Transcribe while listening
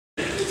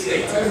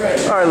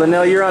All right,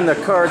 Lanell, you're on the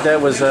card that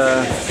was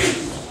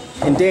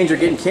in danger of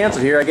getting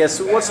canceled here. I guess,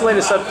 what's the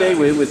latest update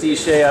with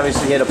Ishe?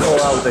 Obviously, he had a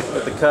pull-out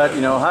with the cut.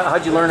 You know,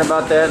 how'd you learn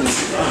about that and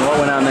what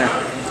went on there?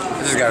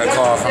 I just got a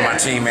call from my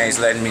teammates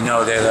letting me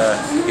know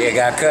that he had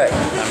got cut.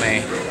 I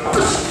mean,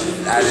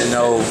 I didn't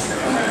know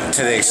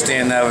to the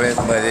extent of it,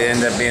 but it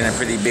ended up being a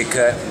pretty big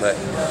cut. But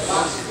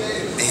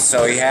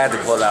so he had to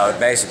pull out,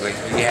 basically.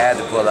 He had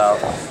to pull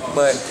out.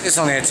 But it's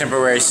only a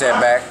temporary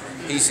setback.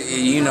 He's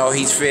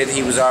fit.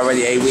 He was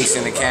already 8 weeks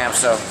in the camp,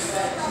 so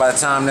by the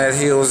time that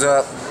heals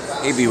up,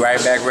 he'd be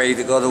right back ready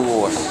to go to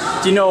war.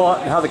 Do you know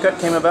how the cut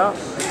came about?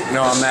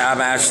 No,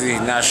 I'm actually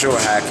not sure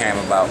how it came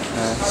about.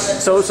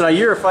 So now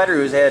you're a fighter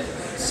who's had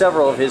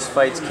several of his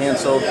fights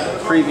canceled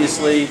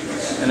previously.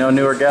 I know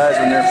newer guys,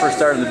 when they're first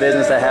starting the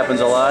business, that happens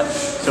a lot.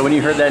 So when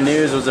you heard that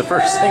news, was the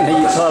first thing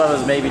that you thought of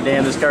was maybe,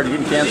 damn, this card's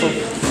getting canceled?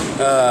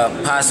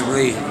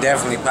 Possibly,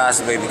 definitely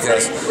possibly,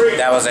 because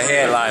that was a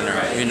headliner.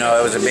 You know,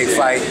 it was a big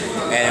fight,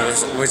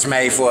 and which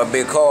made for a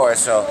big card.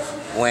 So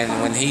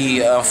when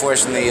he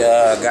unfortunately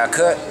got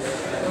cut,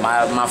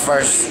 my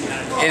first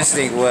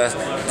instinct was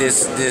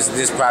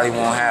this probably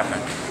won't happen.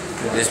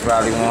 This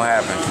probably won't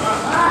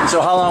happen.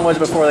 So how long was it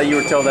before that you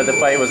were told that the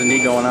fight was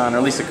indeed going on, or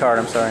at least the card?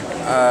 I'm sorry.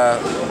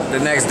 The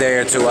next day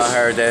or two, I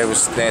heard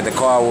that the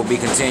card will be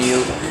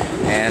continued,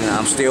 and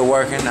I'm still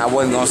working. I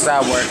wasn't gonna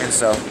stop working,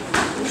 so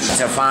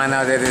to find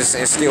out that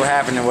it's still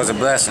happening was a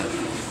blessing.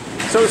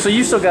 So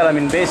you still got, I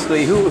mean,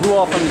 basically, who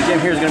all from the gym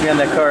here is going to be on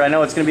that card? I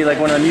know it's going to be like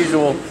one of the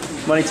unusual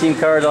money team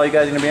cards. All you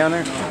guys are going to be on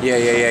there?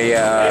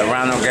 Yeah.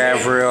 Lanell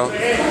Gabriel,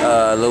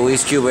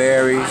 Luis Cuba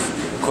Aries,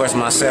 of course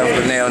myself,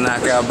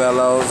 Lanell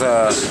Bellows.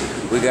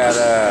 We got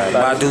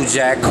Badu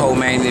Jack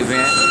co-main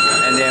event,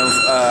 and then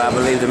I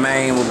believe the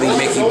main will be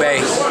Mickey Bay,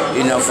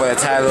 you know, for the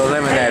title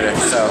eliminator.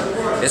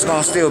 So it's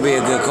gonna still be a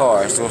good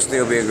card. It's gonna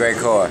still be a great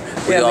card.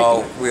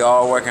 We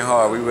all working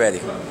hard. We ready.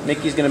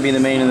 Mickey's going to be the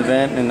main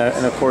event, and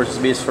of course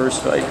it'll be his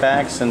first fight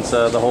back since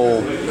the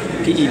whole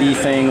PED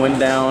thing went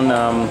down.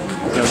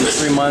 You know,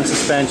 this 3 month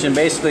suspension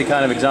basically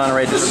kind of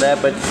exonerated for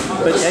that. But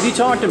have you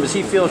talked to him? Does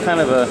he feel kind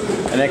of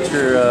an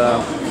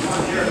extra,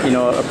 you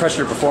know, a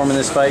pressure to perform in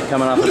this fight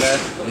coming off of that?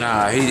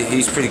 Nah,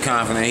 he's pretty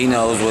confident. He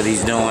knows what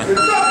he's doing.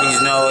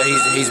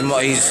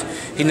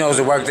 He knows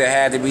the work that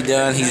had to be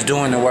done. He's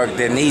doing the work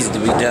that needs to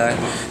be done.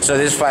 So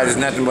this fight is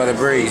nothing but a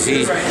breeze.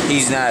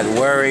 He's not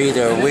worried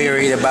or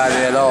wearied about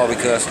it at all,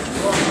 because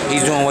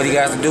he's doing what he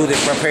got to do to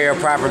prepare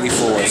properly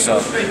for it.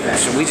 So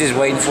we just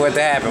waiting for it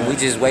to happen. We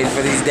just waiting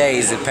for these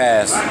days to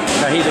pass.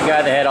 Now he's a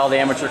guy that had all the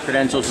amateur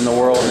credentials in the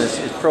world in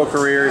his pro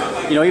career.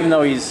 You know, even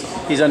though he's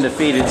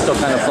undefeated, still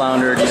kind of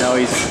floundered. You know,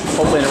 he's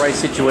hopefully in the right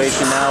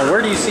situation now.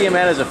 Where do you see him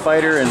at as a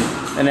fighter,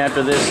 and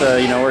after this,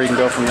 you know, where he can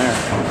go from there?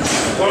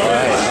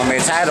 I mean,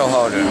 title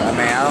holder. I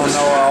mean, I don't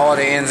know all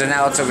the ins and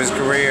outs of his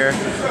career.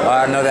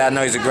 I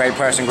know he's a great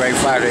person, great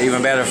fighter,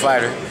 even better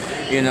fighter.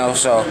 You know,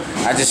 so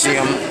I just see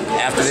him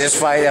after this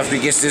fight, after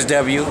he gets this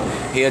W,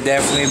 he'll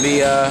definitely be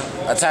a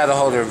title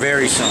holder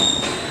very soon.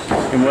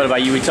 And what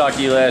about you? We talked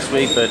to you last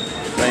week, but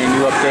any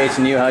new updates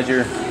on you? How's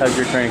your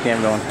training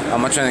camp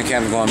going? My training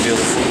camp is going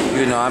beautiful.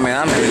 You know, I mean,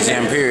 I'm in the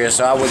gym period,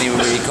 so I wouldn't even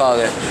really call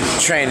it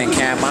training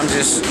camp. I'm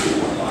just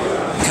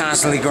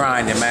constantly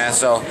grinding, man.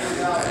 So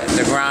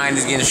the grind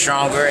is getting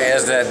stronger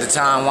as the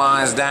time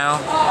winds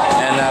down,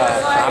 and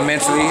I'm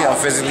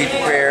physically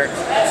prepared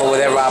for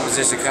whatever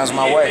opposition comes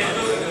my way.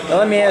 Now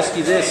let me ask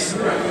you this.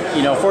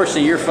 You know,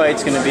 fortunately your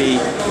fight's going to be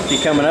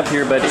coming up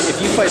here, but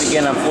if you fight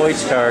again on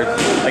Floyd's card,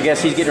 I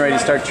guess he's getting ready to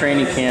start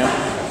training camp.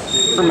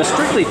 From a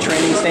strictly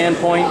training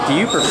standpoint, do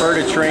you prefer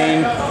to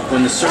train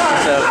when the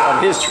circus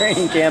of his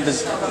training camp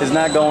is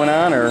not going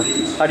on, or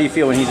how do you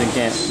feel when he's in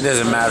camp? It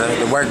doesn't matter.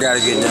 The work got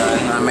to get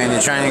done. I mean,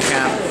 the training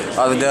camp,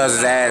 all it does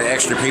is add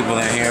extra people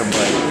in here,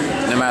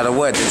 but no matter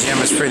what, the gym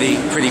is pretty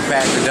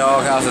packed. The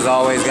doghouse has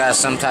always got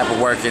some type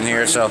of work in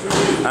here, so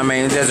I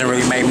mean, it doesn't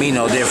really make me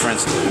no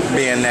difference,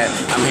 being that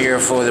I'm here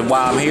for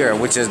why I'm here,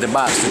 which is the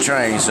box to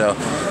train. So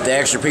the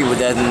extra people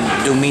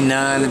doesn't do me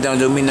none. It don't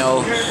do me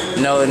no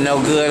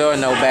good or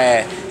no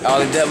bad.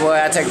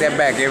 I take that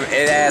back.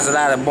 It adds a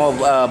lot of more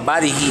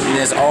body heat in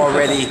this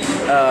already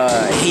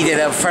heated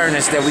up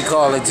furnace that we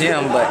call a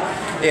gym. But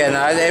yeah,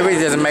 no, it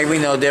really doesn't make me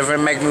no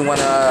different. It makes me want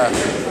to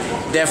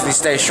definitely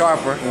stay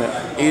sharper,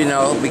 you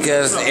know,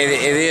 because it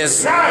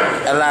is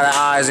a lot of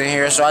eyes in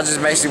here. So I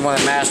just basically want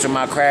to master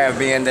my craft,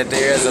 being that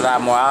there is a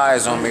lot more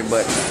eyes on me.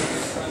 But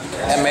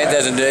I mean,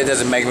 it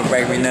doesn't make me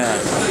break me none.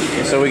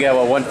 So we got,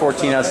 what,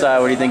 114 outside.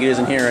 What do you think it is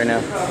in here right now?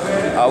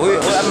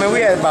 We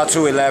had about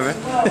 211.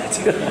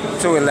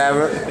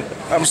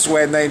 211. I'm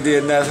sweating, ain't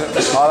did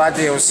nothing. All I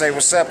did was say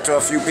what's up to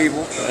a few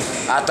people.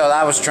 I thought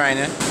I was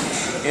training.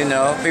 You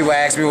know, people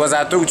asked me, was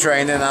I through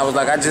training? And I was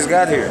like, I just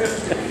got here.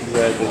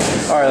 Exactly.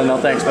 All right,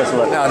 Lanell, thanks. Best of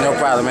luck. No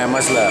problem, man.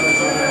 Much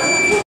love.